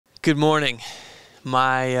Good morning.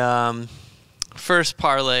 My first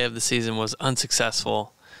parlay of the season was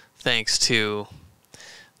unsuccessful thanks to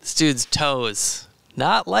this dude's toes.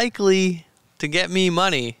 Not likely to get me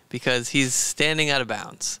money because he's standing out of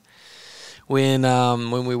bounds. When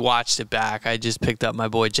we watched it back, I just picked up my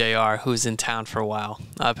boy JR, who's in town for a while.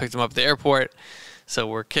 I picked him up at the airport, so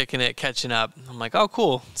we're kicking it, catching up. I'm like, oh,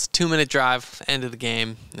 cool. It's a 2-minute drive, end of the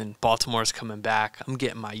game, and Baltimore's coming back. I'm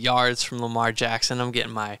getting my yards from Lamar Jackson. I'm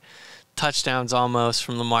getting my touchdowns almost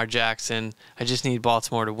from Lamar Jackson. I just need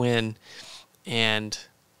Baltimore to win. And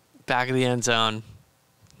back of the end zone,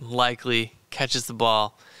 likely catches the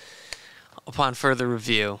ball. Upon further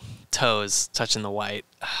review, toes touching the white.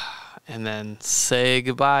 And then say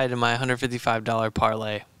goodbye to my $155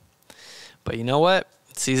 parlay. But you know what?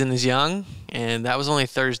 Season is young, and that was only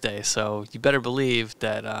Thursday, so you better believe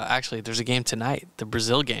that actually there's a game tonight, the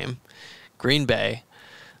Brazil game, Green Bay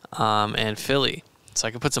and Philly. So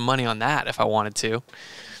I could put some money on that if I wanted to,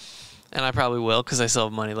 and I probably will because I still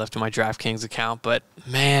have money left in my DraftKings account. But,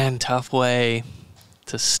 man, tough way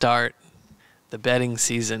to start the betting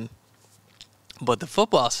season. But the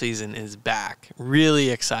football season is back. Really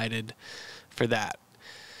excited for that.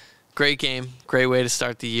 Great game. Great way to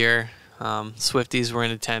start the year. Swifties were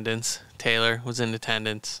in attendance. Taylor was in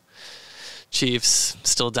attendance. Chiefs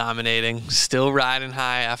still dominating. Still riding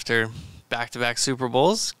high after back-to-back Super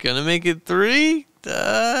Bowls. Gonna make it 3?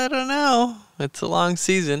 I don't know. It's a long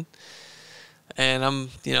season. And I'm,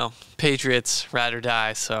 Patriots, ride or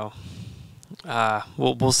die. So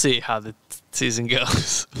we'll see how the season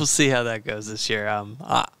goes. We'll see how that goes this year.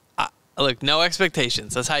 Look, no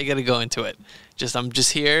expectations. That's how you got to go into it. I'm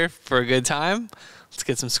just here for a good time. Let's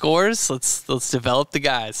get some scores. Let's develop the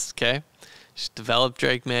guys, okay? Just develop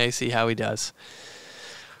Drake May, see how he does.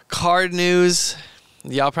 Card news.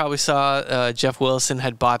 Y'all probably saw Jeff Wilson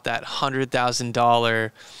had bought that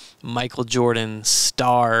 $100,000 Michael Jordan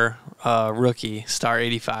star rookie, star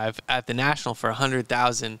 85, at the National for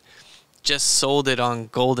 $100,000. Just sold it on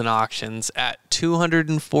Golden Auctions at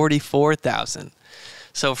 $244,000.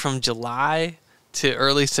 So from July to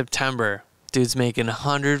early September, dude's making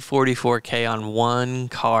 $144K on one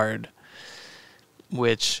card,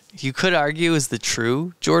 which you could argue is the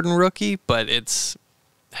true Jordan rookie, but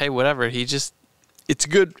hey, whatever. It's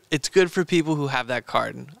good. It's good for people who have that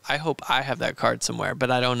card. I hope I have that card somewhere,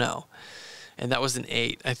 but I don't know. And that was an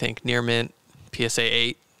 8, I think, near mint, PSA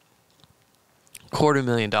 8.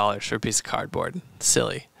 $250,000 for a piece of cardboard.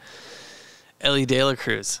 Silly. Ellie De La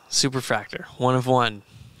Cruz, Superfractor, 1 of 1,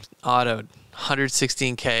 autoed,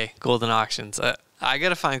 $116K, Golden Auctions. I got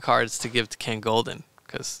to find cards to give to Ken Golden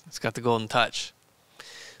because it's got the golden touch.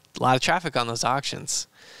 A lot of traffic on those auctions.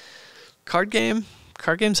 Card game's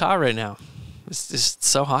hot right now. It's just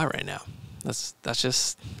so hot right now. That's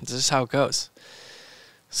just how it goes.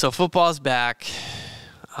 So football's back.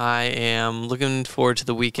 I am looking forward to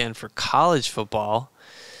the weekend for college football.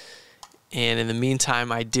 And in the meantime,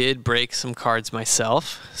 I did break some cards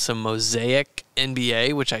myself. Some Mosaic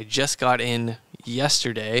NBA, which I just got in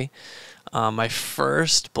yesterday. My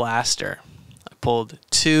first blaster. I pulled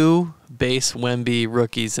 2 base Wemby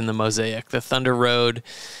rookies in the Mosaic. The Thunder Road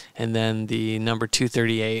and then the number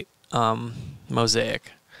 238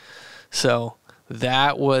 Mosaic. So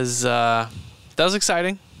that was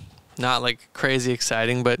exciting. Not like crazy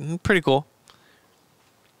exciting, but pretty cool.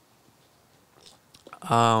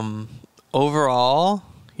 Overall,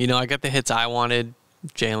 I got the hits I wanted.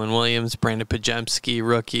 Jalen Williams, Brandon Pajemski,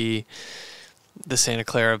 rookie, the Santa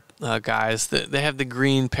Clara guys. They have the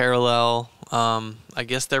green parallel. I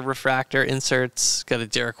guess they're refractor inserts. Got a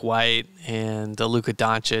Derek White and a Luka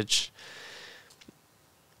Doncic.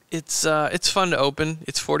 It's fun to open.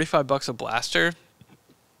 It's $45 a blaster.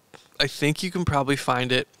 I think you can probably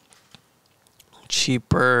find it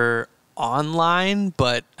cheaper online,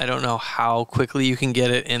 but I don't know how quickly you can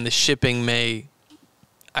get it, and the shipping I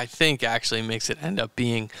think actually makes it end up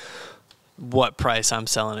being what price I'm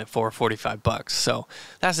selling it for, $45. So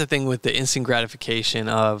that's the thing with the instant gratification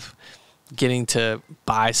of getting to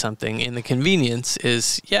buy something, and the convenience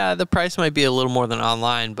is, the price might be a little more than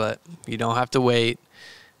online, but you don't have to wait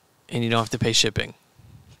and you don't have to pay shipping.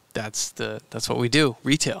 That's what we do,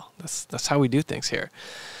 retail. That's how we do things here.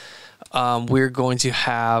 We're going to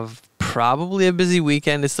have probably a busy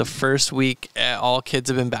weekend. It's the first week all kids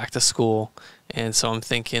have been back to school, and so I'm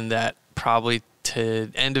thinking that probably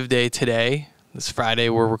to end of day today, this Friday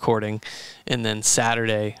we're recording, and then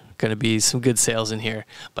Saturday going to be some good sales in here.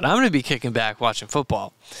 But I'm going to be kicking back watching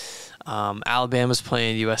football. Alabama's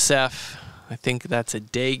playing USF. I think that's a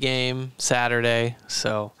day game Saturday,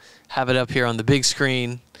 so have it up here on the big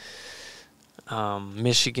screen.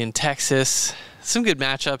 Michigan, Texas. some good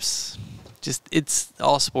matchups. Just it's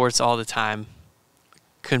all sports all the time.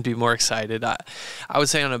 Couldn't be more excited. I would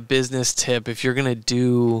say on a business tip, if you're gonna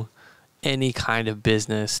do any kind of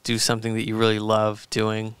business, do something that you really love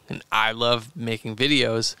doing. And I love making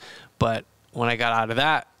videos, but when I got out of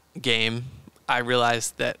that game, I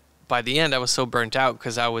realized that by the end I was so burnt out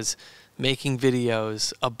because I was making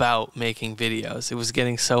videos about making videos. It was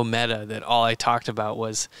getting so meta that all I talked about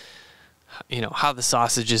was, how the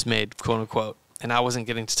sausage is made, quote unquote. And I wasn't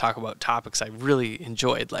getting to talk about topics I really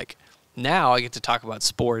enjoyed. Like now I get to talk about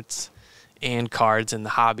sports and cards and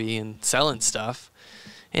the hobby and selling stuff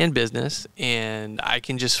and business, and I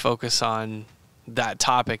can just focus on that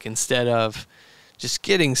topic instead of just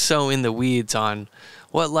getting so in the weeds on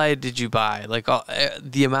what light did you buy, like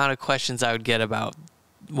the amount of questions I would get about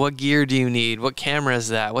what gear do you need, what camera is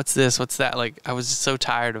that, what's this, what's that. Like I was just so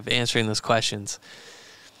tired of answering those questions.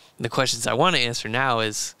 And the questions I want to answer now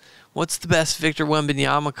is, what's the best Victor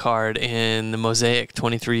Wembanyama card in the Mosaic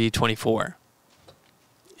 23-24?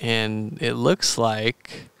 And it looks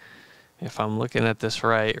like, if I'm looking at this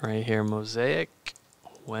right here, Mosaic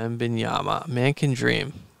Wembanyama. Man can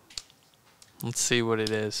dream. Let's see what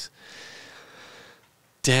it is.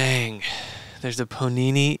 Dang. There's a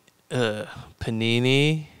Panini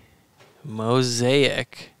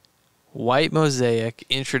Mosaic, white Mosaic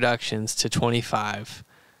introductions to 25.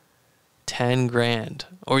 10 grand.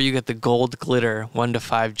 Or you get the gold glitter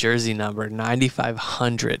 1-5 jersey number,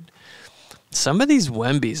 9,500. Some of these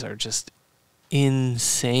Wembies are just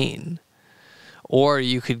insane. Or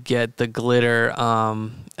you could get the glitter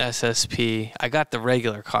SSP. I got the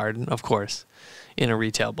regular card, of course, in a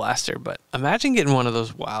retail blaster. But imagine getting one of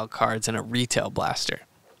those wild cards in a retail blaster.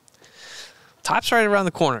 Top's right around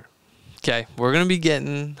the corner. Okay, we're going to be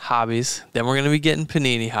getting hobbies. Then we're going to be getting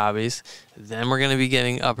Panini hobbies. Then we're going to be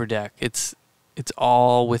getting Upper Deck. It's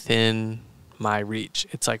all within my reach.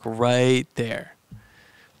 It's like right there.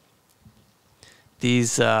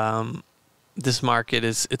 This market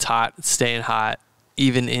it's hot. It's staying hot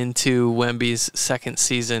even into Wemby's second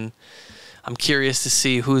season. I'm curious to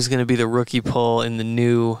see who's going to be the rookie pull in the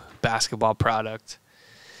new basketball product.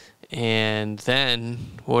 And then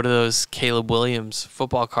what do those Caleb Williams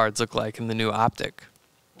football cards look like in the new optic?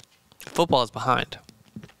 Football is behind.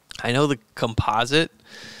 I know the composite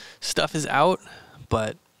stuff is out,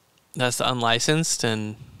 but that's the unlicensed,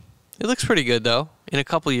 and it looks pretty good though. In a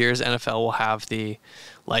couple years, NFL will have the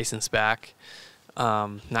license back.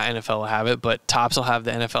 Not NFL will have it, but Topps will have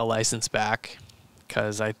the NFL license back,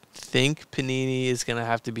 because I think Panini is going to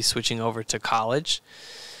have to be switching over to college,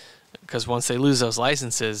 because once they lose those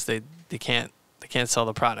licenses, they can't sell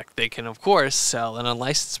the product. They can, of course, sell an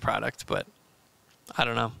unlicensed product, but I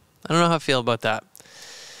don't know. I don't know how I feel about that.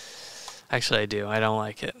 Actually, I do. I don't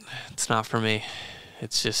like it. It's not for me.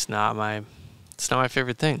 It's just not my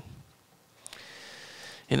favorite thing.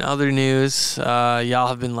 In other news, y'all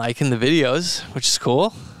have been liking the videos, which is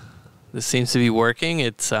cool. This seems to be working.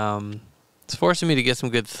 It's forcing me to get some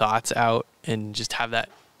good thoughts out and just have that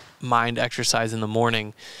mind exercise in the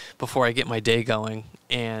morning before I get my day going.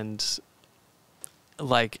 And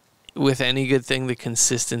like with any good thing, the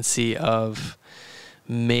consistency of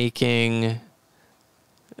making,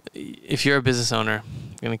 if you're a business owner,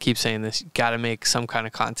 I'm going to keep saying this, you got to make some kind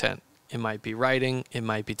of content. It might be writing, it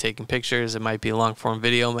might be taking pictures, it might be long form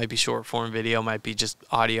video, it might be short form video, it might be just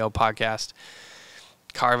audio podcast.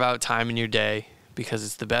 Carve out time in your day, because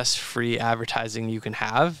it's the best free advertising you can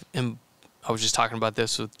have. And I was just talking about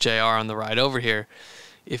this with JR on the ride over here.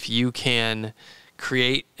 If you can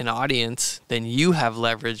create an audience, then you have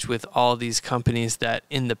leverage with all these companies that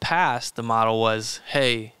in the past the model was,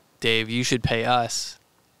 hey, Dave, you should pay us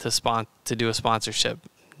to do a sponsorship.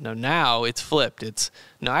 No, now it's flipped. It's,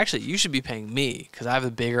 no, actually, you should be paying me because I have a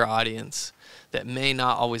bigger audience that may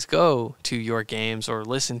not always go to your games or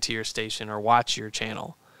listen to your station or watch your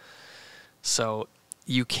channel. So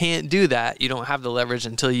you can't do that. You don't have the leverage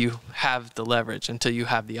until you have the leverage, until you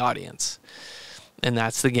have the audience. And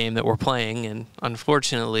that's the game that we're playing. And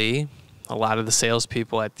unfortunately, a lot of the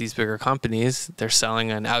salespeople at these bigger companies, they're selling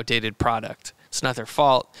an outdated product. It's not their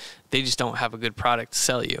fault. They just don't have a good product to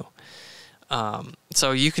sell you.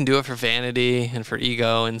 So you can do it for vanity and for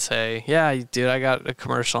ego and say, yeah, dude, I got a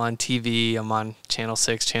commercial on TV. I'm on channel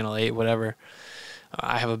 6, channel 8, whatever.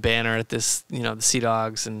 I have a banner at this, the Sea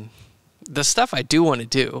Dogs, and the stuff I do want to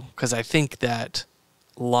do, because I think that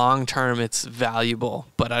long term it's valuable,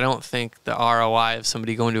 but I don't think the ROI of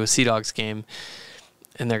somebody going to a Sea Dogs game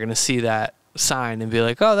and they're going to see that sign and be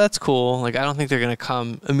like, oh, that's cool. Like, I don't think they're going to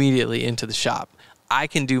come immediately into the shop. I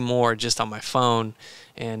can do more just on my phone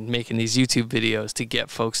and making these YouTube videos to get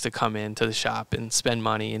folks to come into the shop and spend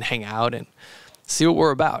money and hang out. And see what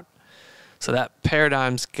we're about. So that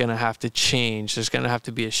paradigm's going to have to change. There's going to have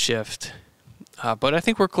to be a shift. But I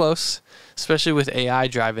think we're close, especially with AI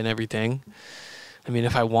driving everything. I mean,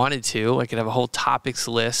 if I wanted to, I could have a whole topics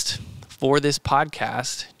list for this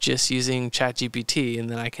podcast just using ChatGPT, and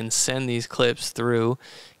then I can send these clips through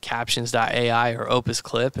captions.ai or Opus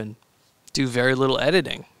Clip and do very little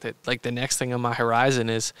editing. That, like, the next thing on my horizon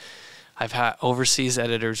is I've had overseas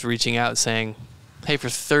editors reaching out saying, hey, for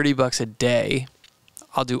 $30 a day,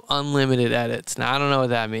 I'll do unlimited edits. Now, I don't know what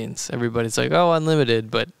that means. Everybody's like, oh,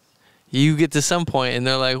 unlimited. But you get to some point and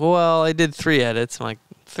they're like, well, I did 3 edits. I'm like,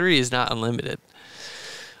 3 is not unlimited.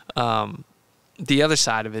 The other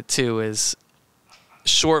side of it, too, is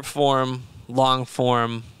short form, long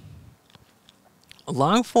form.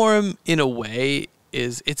 Long form, in a way,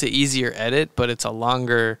 it's an easier edit, but it's a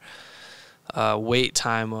longer wait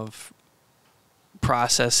time of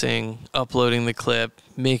processing, uploading the clip,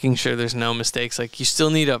 making sure there's no mistakes. Like, you still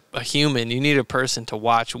need a human. You need a person to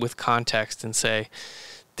watch with context and say,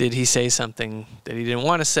 did he say something that he didn't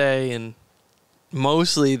want to say? And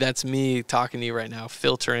mostly that's me talking to you right now,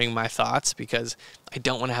 filtering my thoughts because I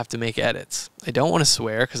don't want to have to make edits. I don't want to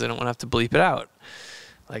swear because I don't want to have to bleep it out.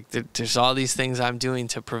 Like, there's all these things I'm doing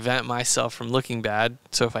to prevent myself from looking bad.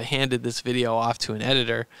 So if I handed this video off to an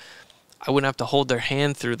editor, I wouldn't have to hold their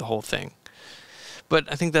hand through the whole thing. But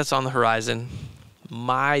I think that's on the horizon.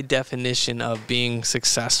 My definition of being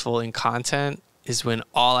successful in content is when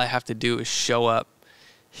all I have to do is show up,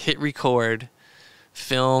 hit record,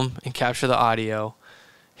 film and capture the audio,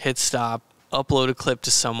 hit stop, upload a clip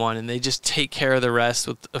to someone, and they just take care of the rest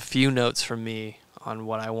with a few notes from me on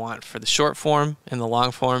what I want for the short form and the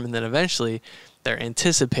long form. And then eventually they're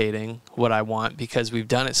anticipating what I want because we've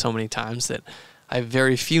done it so many times that I have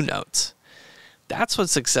very few notes. That's what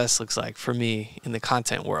success looks like for me in the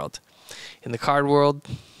content world. In the card world,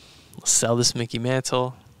 let's sell this Mickey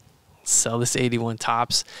Mantle, sell this 81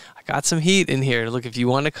 Tops. I got some heat in here. Look, if you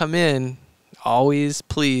want to come in, always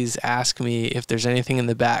please ask me if there's anything in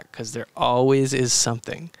the back, because there always is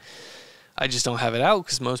something. I just don't have it out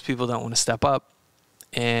because most people don't want to step up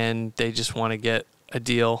and they just want to get a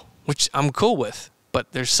deal, which I'm cool with.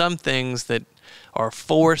 But there's some things that are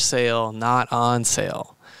for sale, not on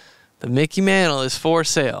sale. The Mickey Mantle is for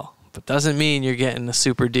sale, but doesn't mean you're getting a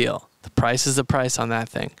super deal. The price is the price on that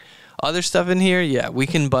thing. Other stuff in here, yeah, we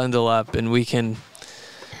can bundle up and we can,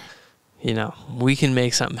 we can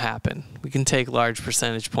make something happen. We can take large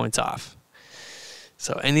percentage points off.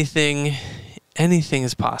 So anything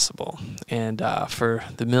is possible. And for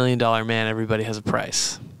the $1 million man, everybody has a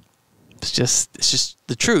price. It's just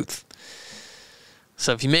the truth.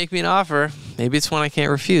 So if you make me an offer, maybe it's one I can't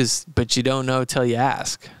refuse, but you don't know till you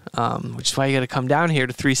ask. Which is why you got to come down here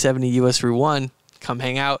to 370 US Route 1. Come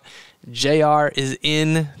hang out. JR is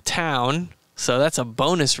in town, so that's a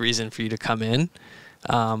bonus reason for you to come in.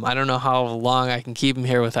 I don't know how long I can keep him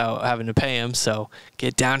here without having to pay him, so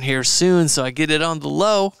get down here soon so I get it on the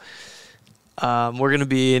low. We're going to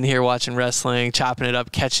be in here watching wrestling, chopping it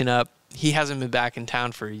up, catching up. He hasn't been back in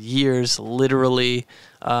town for years, literally,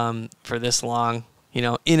 for this long.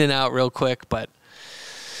 In and out real quick, but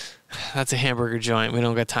that's a hamburger joint. We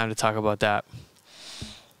don't got time to talk about that.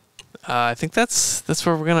 I think that's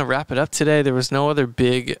where we're going to wrap it up today. There was no other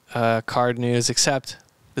big card news except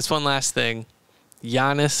this one last thing.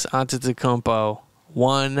 Giannis Antetokounmpo,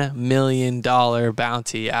 $1 million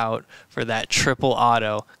bounty out for that triple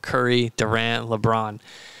auto, Curry, Durant, LeBron.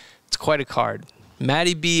 It's quite a card.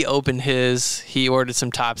 Matty B opened his. He ordered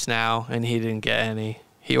some tops now, and he didn't get any.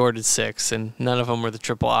 He ordered 6, and none of them were the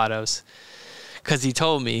triple autos. Because he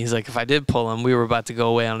told me, he's like, if I did pull them, we were about to go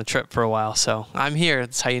away on a trip for a while. So I'm here.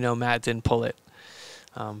 That's how you know Matt didn't pull it.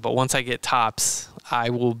 But once I get tops,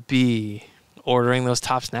 I will be ordering those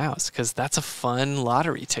tops now, because that's a fun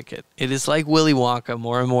lottery ticket. It is like Willy Wonka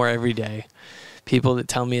more and more every day. People that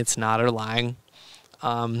tell me it's not are lying.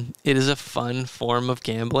 It is a fun form of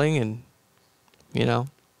gambling, and,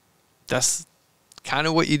 that's kind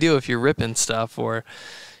of what you do if you're ripping stuff or,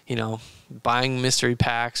 buying mystery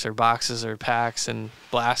packs or boxes or packs and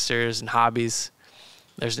blasters and hobbies.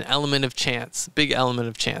 There's an element of chance, big element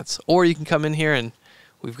of chance. Or you can come in here and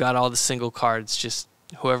we've got all the single cards. Just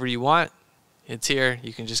whoever you want, it's here.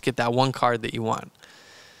 You can just get that one card that you want.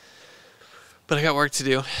 But I got work to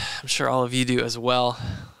do. I'm sure all of you do as well.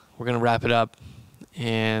 We're going to wrap it up.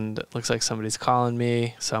 And it looks like somebody's calling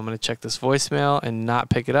me. So I'm going to check this voicemail and not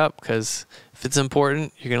pick it up, because if it's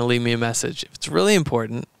important, you're going to leave me a message. If it's really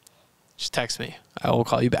important, just text me. I will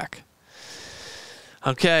call you back.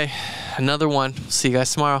 Okay, another one. See you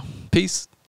guys tomorrow. Peace.